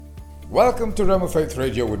Welcome to Realm of Faith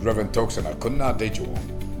Radio with Reverend Tokes and Akunna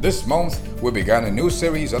Adejuwon. This month, we began a new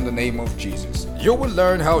series on the name of Jesus. You will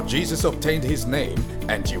learn how Jesus obtained his name,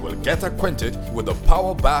 and you will get acquainted with the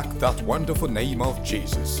power back that wonderful name of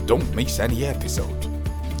Jesus. Don't miss any episode.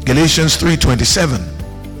 Galatians 3:27.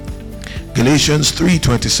 Galatians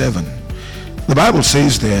 3:27. The Bible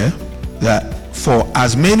says there that for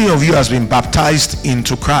as many of you as been baptized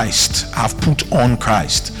into Christ have put on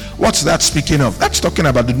Christ. What's that speaking of? That's talking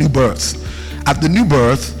about the new birth. At the new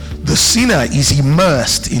birth, the sinner is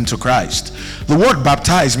immersed into Christ. The word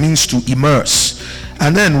baptize means to immerse.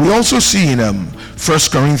 And then we also see in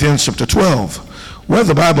 1 Corinthians chapter 12, where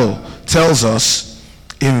the Bible tells us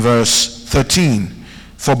in verse 13,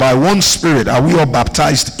 for by one Spirit are we all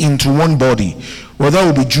baptized into one body, whether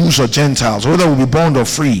we be Jews or Gentiles, whether we be bond or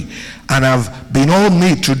free, and have been all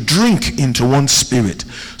made to drink into one Spirit.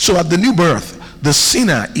 So at the new birth, the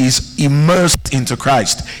sinner is immersed into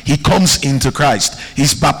Christ. He comes into Christ.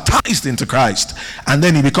 He's baptized into Christ. And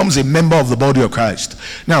then he becomes a member of the body of Christ.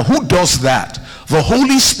 Now, who does that? The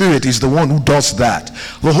Holy Spirit is the one who does that.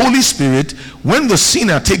 The Holy Spirit, when the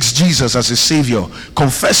sinner takes Jesus as his Savior,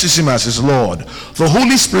 confesses him as his Lord, the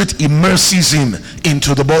Holy Spirit immerses him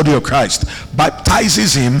into the body of Christ,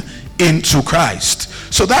 baptizes him into Christ.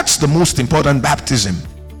 So that's the most important baptism.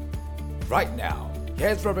 Right now,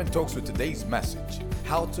 here's Reverend Tokes with today's message,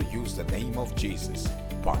 How to Use the Name of Jesus,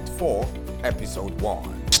 Part 4, Episode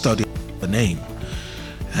 1. Study the name.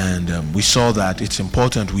 And we saw that it's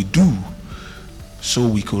important we do, so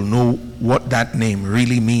we could know what that name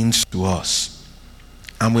really means to us.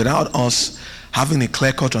 And without us having a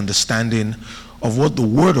clear-cut understanding of what the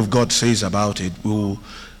Word of God says about it, we will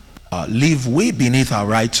live way beneath our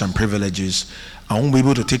rights and privileges and won't be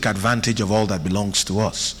able to take advantage of all that belongs to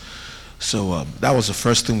us. So that was the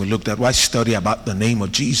first thing we looked at. Why study about the name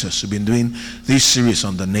of Jesus? We've been doing this series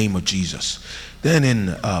on the name of Jesus. Then in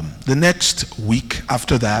the next week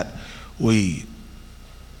after that, we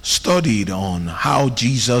studied on how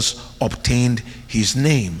Jesus obtained his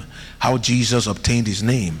name. How Jesus obtained his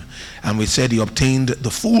name. And we said he obtained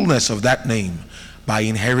the fullness of that name by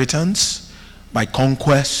inheritance, by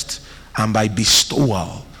conquest, and by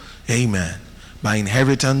bestowal. Amen. By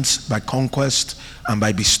inheritance, by conquest, and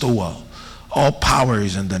by bestowal. All power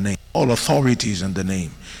is in the name. All authority is in the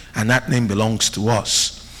name. And that name belongs to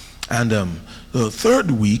us. And the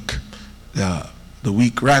third week, the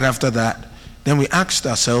week right after that, then we asked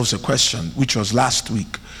ourselves a question, which was last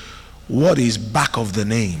week. What is back of the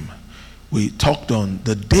name? We talked on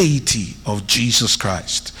the deity of Jesus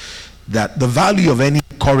Christ. That the value of any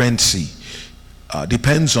currency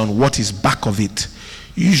depends on what is back of it.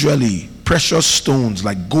 Usually precious stones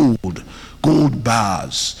like gold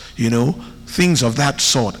bars, things of that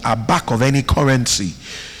sort are back of any currency.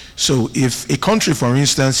 So if a country, for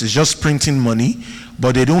instance, is just printing money,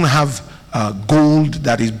 but they don't have gold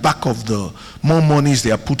that is back of the more monies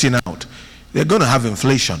they are putting out, they're going to have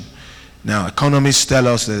inflation. Now, economists tell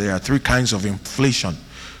us that there are three kinds of inflation: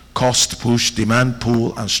 cost push, demand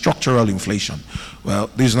pull, and structural inflation. Well,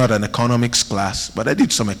 this is not an economics class, but I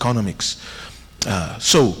did some economics.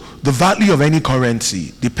 So the value of any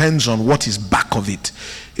currency depends on what is back of it.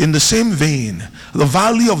 In the same vein, the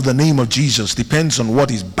value of the name of Jesus depends on what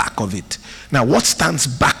is back of it. Now, what stands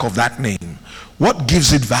back of that name? What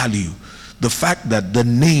gives it value? The fact that the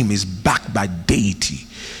name is backed by deity.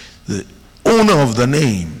 The owner of the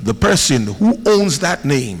name, the person who owns that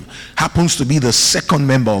name, happens to be the second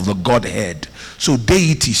member of the Godhead. So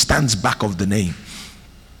deity stands back of the name.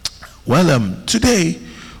 Well, today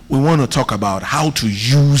we want to talk about how to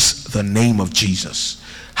use the name of Jesus.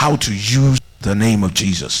 How to use the name of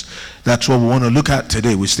Jesus. That's what we want to look at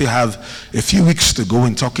today. We still have a few weeks to go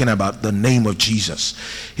in talking about the name of Jesus.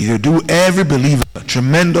 It'll do every believer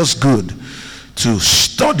tremendous good to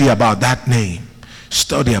study about that name.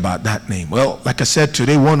 Study about that name. Well, like I said,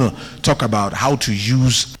 today we want to talk about how to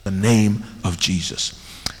use the name of Jesus.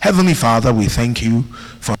 Heavenly Father, we thank you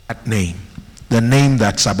for that name. The name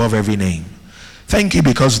that's above every name. Thank you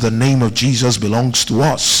because the name of Jesus belongs to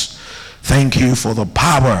us. Thank you for the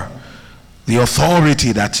power, the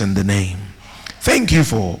authority that's in the name. Thank you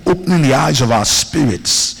for opening the eyes of our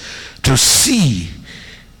spirits to see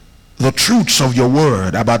the truths of your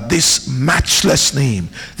word about this matchless name,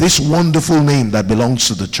 this wonderful name that belongs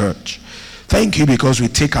to the church. Thank you because we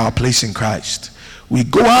take our place in Christ. We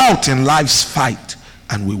go out in life's fight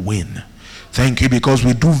and we win. Thank you because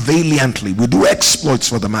we do valiantly, we do exploits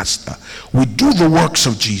for the Master. We do the works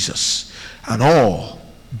of Jesus, and all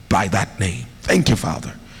by that name. Thank you,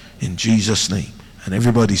 Father, in Jesus' name. And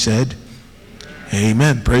everybody said,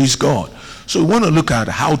 Amen. Praise God. So we want to look at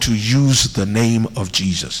how to use the name of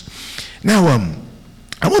Jesus. Now,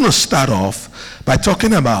 I want to start off by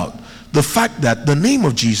talking about the fact that the name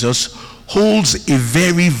of Jesus holds a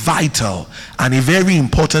very vital and a very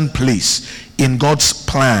important place in God's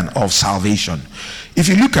plan of salvation. If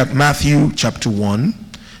you look at Matthew chapter 1,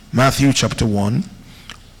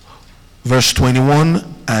 verse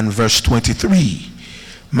 21 and verse 23.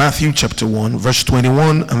 Matthew chapter 1, verse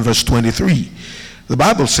 21 and verse 23. The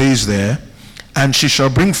Bible says there, "And she shall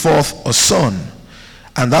bring forth a son,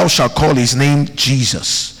 and thou shalt call his name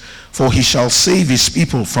Jesus, for he shall save his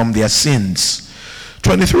people from their sins."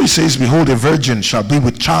 23 says, "Behold, a virgin shall be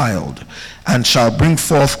with child, and shall bring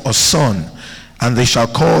forth a son, and they shall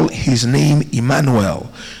call his name Emmanuel,"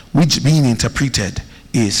 which being interpreted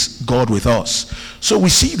is God with us. So we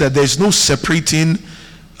see that there's no separating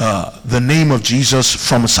the name of Jesus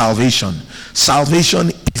from salvation. Salvation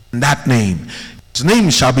is in that name. His name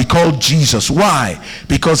shall be called Jesus. Why?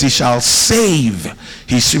 Because he shall save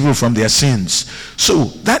his people from their sins.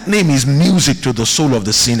 So that name is music to the soul of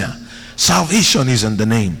the sinner. Salvation is in the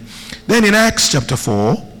name. Then in Acts chapter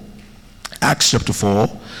 4,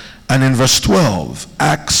 and in verse 12,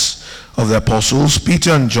 Acts of the Apostles,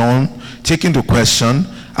 Peter and John taking the question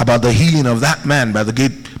about the healing of that man by the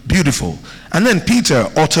gate beautiful. And then Peter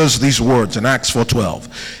utters these words in Acts 4:12.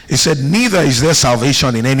 He said, "Neither is there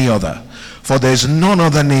salvation in any other, for there is none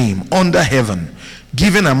other name under heaven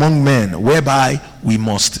given among men whereby we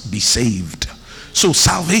must be saved." So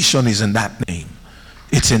salvation is in that name.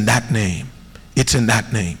 It's in that name. It's in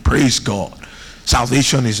that name. Praise God.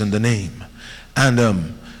 Salvation is in the name. And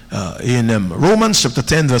in Romans chapter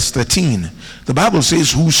 10 verse 13, the Bible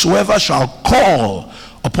says, "Whosoever shall call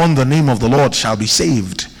upon the name of the Lord shall be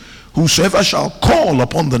saved." Whosoever shall call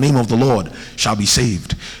upon the name of the Lord shall be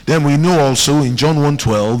saved. Then we know also in John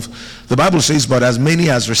 1:12, the Bible says, "But as many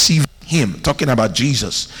as received him," talking about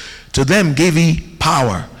Jesus, "to them gave he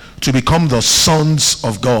power to become the sons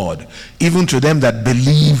of God, even to them that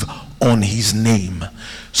believe on his name."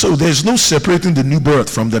 So there's no separating the new birth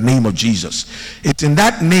from the name of Jesus. It's in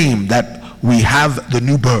that name that we have the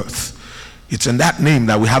new birth. It's in that name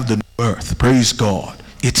that we have the new birth. Praise God.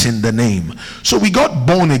 It's in the name. So we got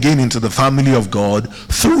born again into the family of God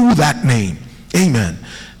through that name. Amen.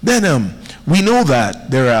 Then we know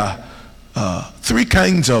that there are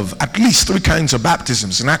at least three kinds of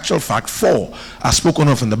baptisms. In actual fact, 4 are spoken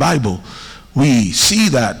of in the Bible. We see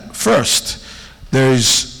that first there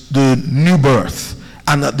is the new birth,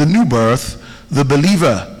 and at the new birth, the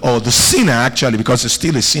believer, or the sinner actually, because it's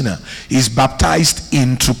still a sinner, is baptized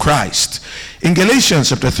into Christ. In Galatians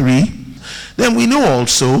chapter 3, then we know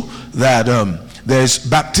also that there's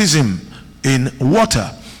baptism in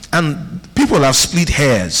water, and people have split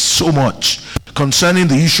hairs so much concerning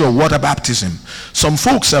the issue of water baptism. Some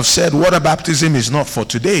folks have said water baptism is not for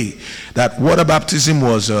today, that water baptism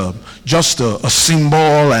was just a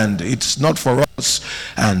symbol and it's not for us.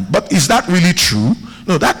 But is that really true?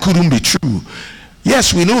 No, that couldn't be true.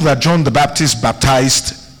 Yes, we know that John the Baptist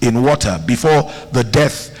baptized in water before the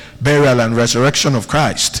death, burial and resurrection of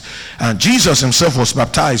Christ, and Jesus himself was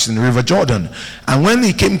baptized in the River Jordan. And when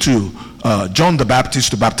he came to John the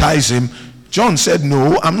Baptist to baptize him, John said,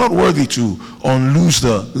 "No, I'm not worthy to unloose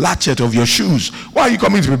the latchet of your shoes. Why are you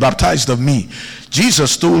coming to be baptized of me?"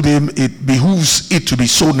 Jesus told him, "It behooves it to be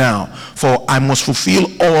so now, for I must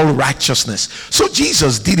fulfill all righteousness." So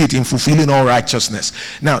Jesus did it in fulfilling all righteousness.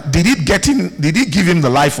 Now, did it give him the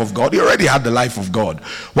life of God? He already had the life of God.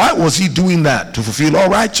 Why was he doing that? To fulfill all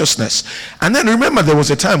righteousness. And then remember, there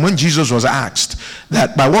was a time when Jesus was asked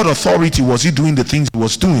that by what authority was he doing the things he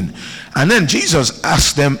was doing. And then Jesus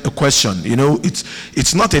asked them a question. You know,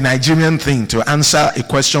 it's not a Nigerian thing to answer a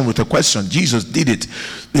question with a question. Jesus did it.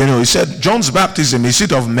 You know, he said, "John's baptism, is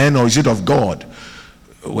it of men or is it of God?"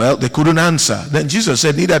 Well, they couldn't answer. Then Jesus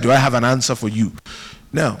said, "Neither do I have an answer for you."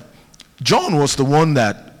 Now, John was the one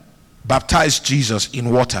that baptized Jesus in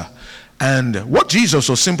water. And what Jesus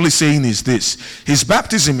was simply saying is this: his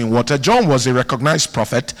baptism in water, John was a recognized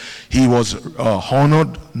prophet. He was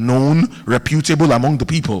honored, known, reputable among the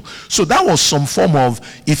people. So that was some form of,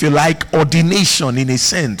 if you like, ordination in a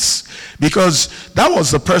sense, because that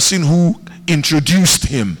was the person who introduced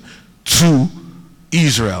him to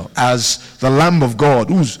Israel as the Lamb of God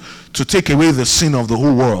who's to take away the sin of the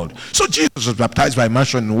whole world. So Jesus was baptized by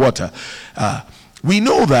immersion in water. We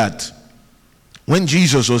know that when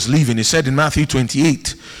Jesus was leaving, he said in Matthew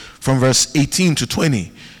 28 from verse 18 to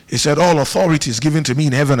 20, he said, "All authority is given to me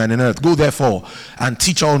in heaven and in earth. Go therefore and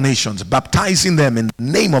teach all nations, baptizing them in the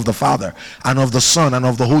name of the Father and of the Son and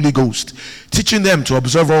of the Holy Ghost, teaching them to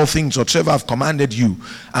observe all things whatsoever I've commanded you.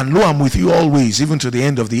 And lo, I'm with you always, even to the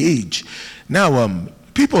end of the age." Now,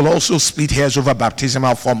 people also split hairs over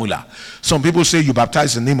baptismal formula. Some people say you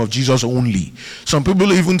baptize in the name of Jesus only. Some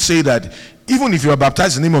people even say that even if you are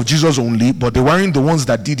baptized in the name of Jesus only, but they weren't the ones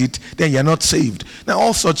that did it, then you're not saved. Now,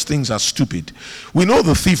 all such things are stupid. We know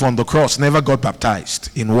the thief on the cross never got baptized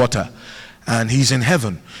in water, and he's in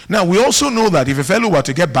heaven. Now, we also know that if a fellow were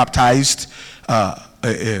to get baptized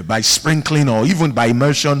by sprinkling or even by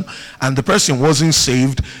immersion, and the person wasn't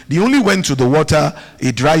saved, they only went to the water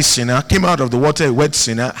a dry sinner, came out of the water a wet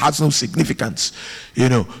sinner, has no significance.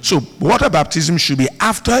 So water baptism should be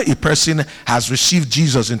after a person has received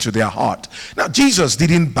Jesus into their heart. Now, Jesus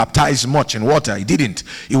didn't baptize much in water. He didn't.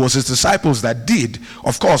 It was his disciples that did,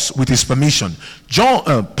 of course, with his permission.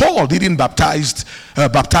 Paul didn't baptize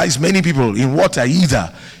many people in water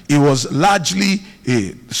either. It was largely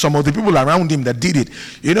some of the people around him that did it.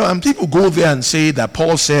 And people go there and say that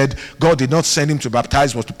Paul said God did not send him to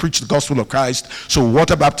baptize, but to preach the gospel of Christ. So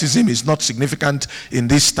water baptism is not significant in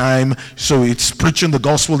this time. So it's preaching the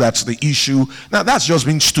gospel that's the issue. Now, that's just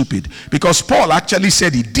being stupid, because Paul actually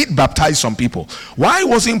said he did baptize some people. Why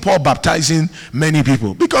wasn't Paul baptizing many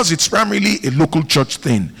people? Because it's primarily a local church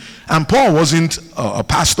thing. And Paul wasn't a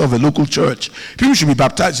pastor of a local church. People should be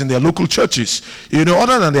baptized in their local churches.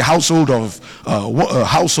 Other than the household of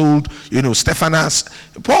Stephanas,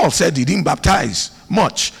 Paul said he didn't baptize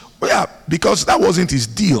much. Yeah, because that wasn't his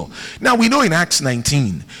deal. Now, we know in Acts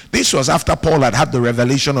 19, this was after Paul had the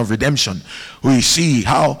revelation of redemption. We see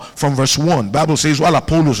how from verse 1, Bible says, while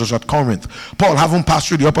Apollos was at Corinth, Paul, having passed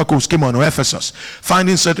through the upper coast, came unto Ephesus.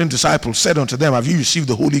 Finding certain disciples, said unto them, have you received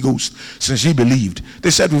the Holy Ghost since ye believed?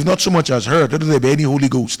 They said, we've not so much as heard whether there be any Holy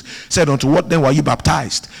Ghost. Said, unto what then were you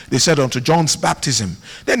baptized? They said, unto John's baptism.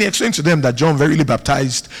 Then he explained to them that John verily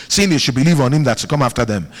baptized, saying they should believe on him that's to come after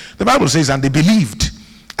them. The Bible says, and they believed.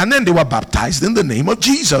 And then they were baptized in the name of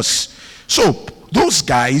Jesus. So those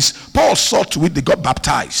guys, Paul saw to it, they got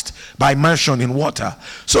baptized by immersion in water.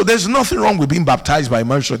 So there's nothing wrong with being baptized by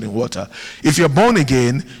immersion in water. If you're born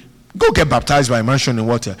again, go get baptized by immersion in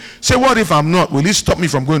water. Say, what if I'm not? Will it stop me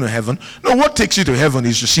from going to heaven? No, what takes you to heaven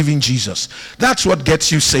is receiving Jesus. That's what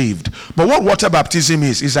gets you saved. But what water baptism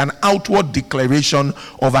is an outward declaration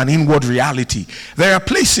of an inward reality. There are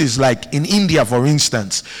places like in India, for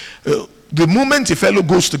instance, the moment a fellow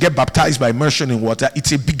goes to get baptized by immersion in water,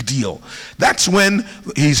 it's a big deal. That's when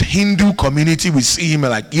his Hindu community will see him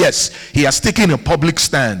like, yes, he has taken a public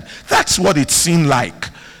stand. That's what it seemed like.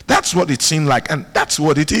 That's what it seemed like, and that's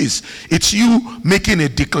what it is. It's you making a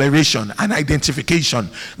declaration, an identification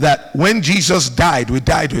that when Jesus died, we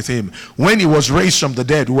died with him. When he was raised from the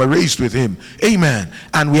dead, we were raised with him. Amen.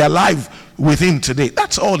 And we are alive with him today.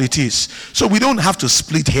 That's all it is. So we don't have to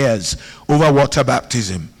split hairs over water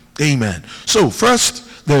baptism. Amen. So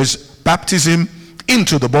first, there's baptism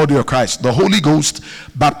into the body of Christ. The Holy Ghost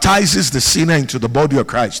baptizes the sinner into the body of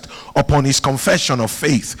Christ upon his confession of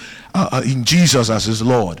faith in Jesus as his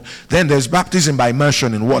Lord. Then there's baptism by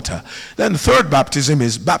immersion in water. Then the third baptism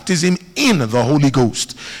is baptism in the Holy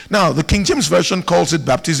Ghost. Now, the King James Version calls it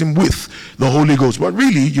baptism with the Holy Ghost, but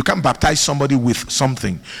really you can't baptize somebody with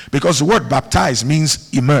something, because the word baptize means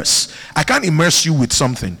immerse. I can't immerse you with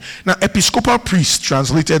something. Now, Episcopal priests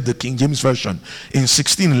translated the King James Version in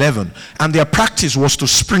 1611, and their practice was to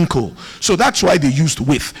sprinkle. So that's why they used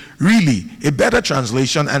with. Really, a better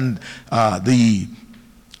translation, and the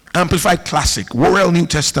Amplified Classic, Worrell New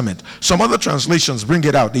Testament, some other translations bring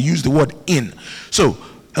it out. They use the word in. So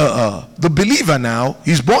the believer now,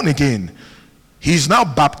 he's born again. He's now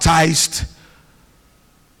baptized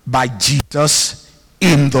by Jesus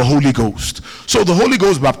in the Holy Ghost. So the Holy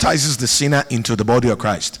Ghost baptizes the sinner into the body of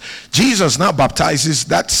Christ. Jesus now baptizes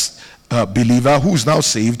that believer who's now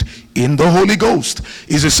saved in the Holy Ghost.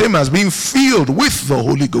 Is the same as being filled with the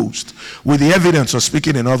Holy Ghost, with the evidence of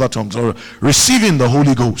speaking in other tongues or receiving the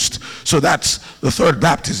Holy Ghost. So that's the third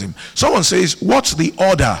baptism. Someone says, what's the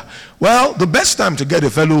order? Well, the best time to get a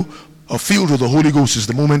fellow filled with the Holy Ghost is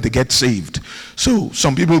the moment they get saved. So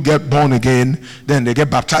some people get born again, then they get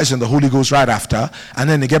baptized in the Holy Ghost right after, and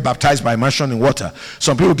then they get baptized by immersion in water.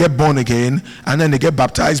 Some people get born again, and then they get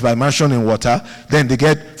baptized by immersion in water, then they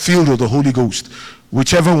get filled with the Holy Ghost.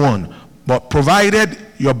 Whichever one. But provided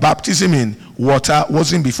your baptism in water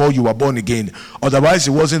wasn't before you were born again. Otherwise,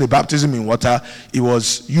 it wasn't a baptism in water, it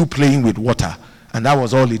was you playing with water. And that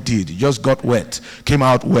was all it did. You just got wet, came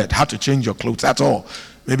out wet, had to change your clothes, that's all.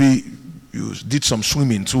 Maybe you did some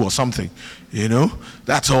swimming too or something,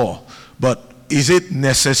 that's all. But is it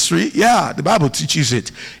necessary? Yeah, the Bible teaches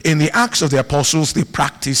it. In the Acts of the Apostles, they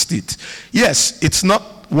practiced it. Yes, it's not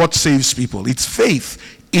what saves people. It's faith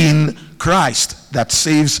in Christ that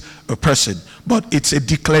saves a person. But it's a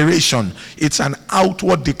declaration. It's an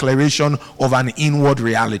outward declaration of an inward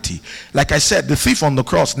reality. Like I said, the thief on the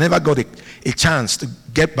cross never got a chance to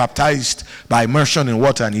get baptized by immersion in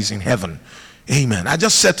water, and he's in heaven. Amen. I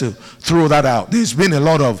just said to throw that out. There's been a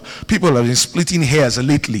lot of people have been splitting hairs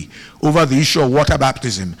lately over the issue of water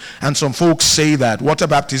baptism. And some folks say that water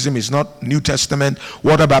baptism is not New Testament.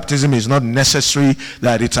 Water baptism is not necessary,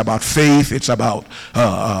 that it's about faith. It's about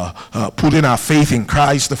putting our faith in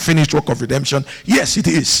Christ, the finished work of redemption. Yes, it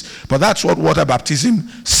is. But that's what water baptism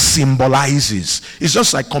symbolizes. It's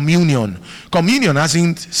just like communion. Communion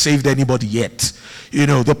hasn't saved anybody yet. You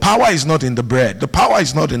know, the power is not in the bread. The power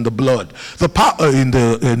is not in the blood. The power in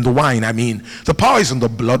the wine, I mean. The power is in the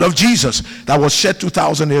blood of Jesus that was shed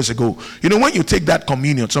 2,000 years ago. You know, when you take that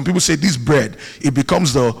communion, some people say this bread, it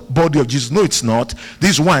becomes the body of Jesus. No, it's not.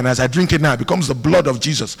 This wine, as I drink it now, it becomes the blood of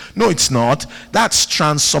Jesus. No, it's not. That's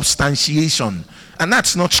transubstantiation. And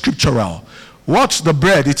that's not scriptural. What's the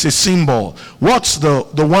bread? It's a symbol. What's the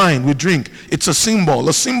wine we drink? It's a symbol.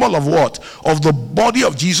 A symbol of what? Of the body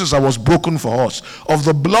of Jesus that was broken for us. Of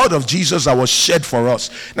the blood of Jesus that was shed for us.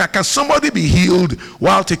 Now, can somebody be healed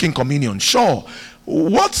while taking communion? Sure.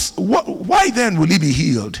 Why then will he be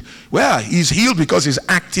healed? Well, he's healed because he's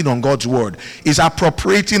acting on God's word. He's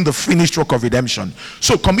appropriating the finished work of redemption.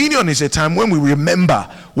 So communion is a time when we remember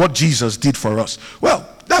what Jesus did for us. Well,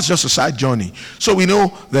 that's just a side journey. So we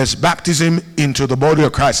know there's baptism into the body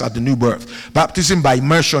of Christ at the new birth. Baptism by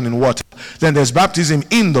immersion in water. Then there's baptism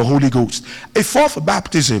in the Holy Ghost. A fourth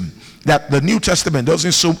baptism that the New Testament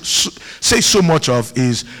doesn't say so much of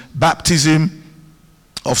is baptism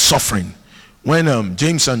of suffering. When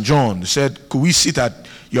James and John said, could we sit at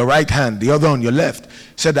your right hand, the other on your left,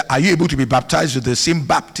 said, are you able to be baptized with the same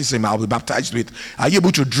baptism I'll be baptized with? Are you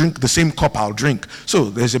able to drink the same cup I'll drink? So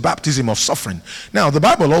there's a baptism of suffering. Now the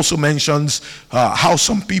Bible also mentions how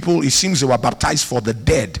some people, it seems they were baptized for the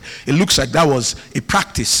dead. It looks like that was a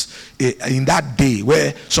practice in that day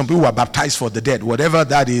where some people were baptized for the dead. Whatever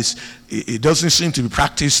that is, it doesn't seem to be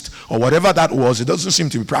practiced, or whatever that was, it doesn't seem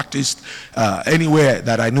to be practiced anywhere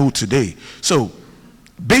that I know today. So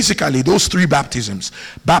basically, those three baptisms: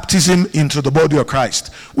 baptism into the body of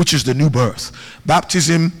Christ, which is the new birth,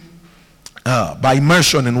 baptism by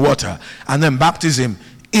immersion in water, and then baptism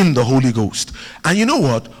in the Holy Ghost. And you know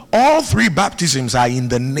what? All three baptisms are in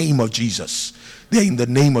the name of Jesus. They're in the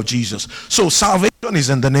name of Jesus. So salvation is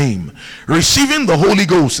in the name. Receiving the Holy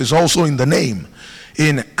Ghost is also in the name.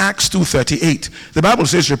 In Acts 2:38, the Bible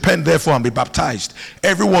says, repent therefore and be baptized,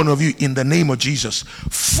 every one of you, in the name of Jesus,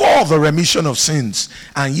 for the remission of sins,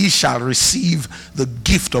 and ye shall receive the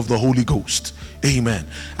gift of the Holy Ghost. Amen.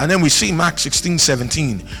 And then we see Mark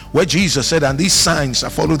 16:17, where Jesus said, and these signs shall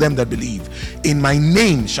follow them that believe. In my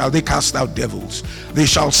name shall they cast out devils. They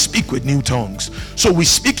shall speak with new tongues. So we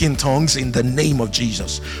speak in tongues in the name of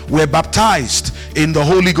Jesus. We're baptized in the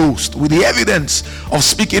Holy Ghost with the evidence of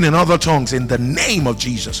speaking in other tongues in the name of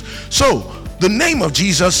Jesus. So the name of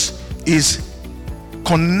Jesus is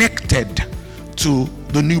connected to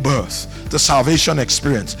the new birth, the salvation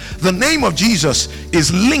experience. The name of Jesus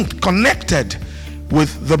is linked, connected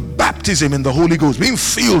with the baptism in the Holy Ghost, being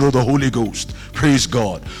filled with the Holy Ghost. Praise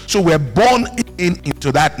God. So we're born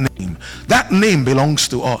into that name. That name belongs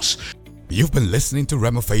to us. You've been listening to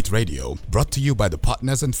Rhema Faith Radio, brought to you by the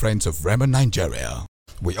partners and friends of Rhema Nigeria.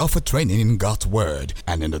 We offer training in God's Word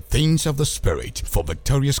and in the things of the Spirit for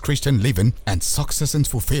victorious Christian living and success in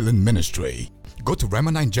fulfilling ministry. Go to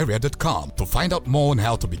RhemaNigeria.com to find out more on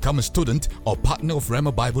how to become a student or partner of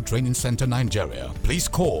Rhema Bible Training Center Nigeria. Please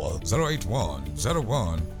call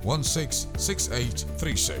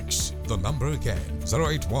 081-01-166836. The number again,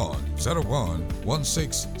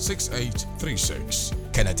 081-01-166836.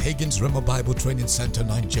 Kenneth Hagin's Rhema Bible Training Center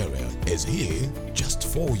Nigeria is here just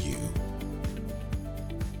for you.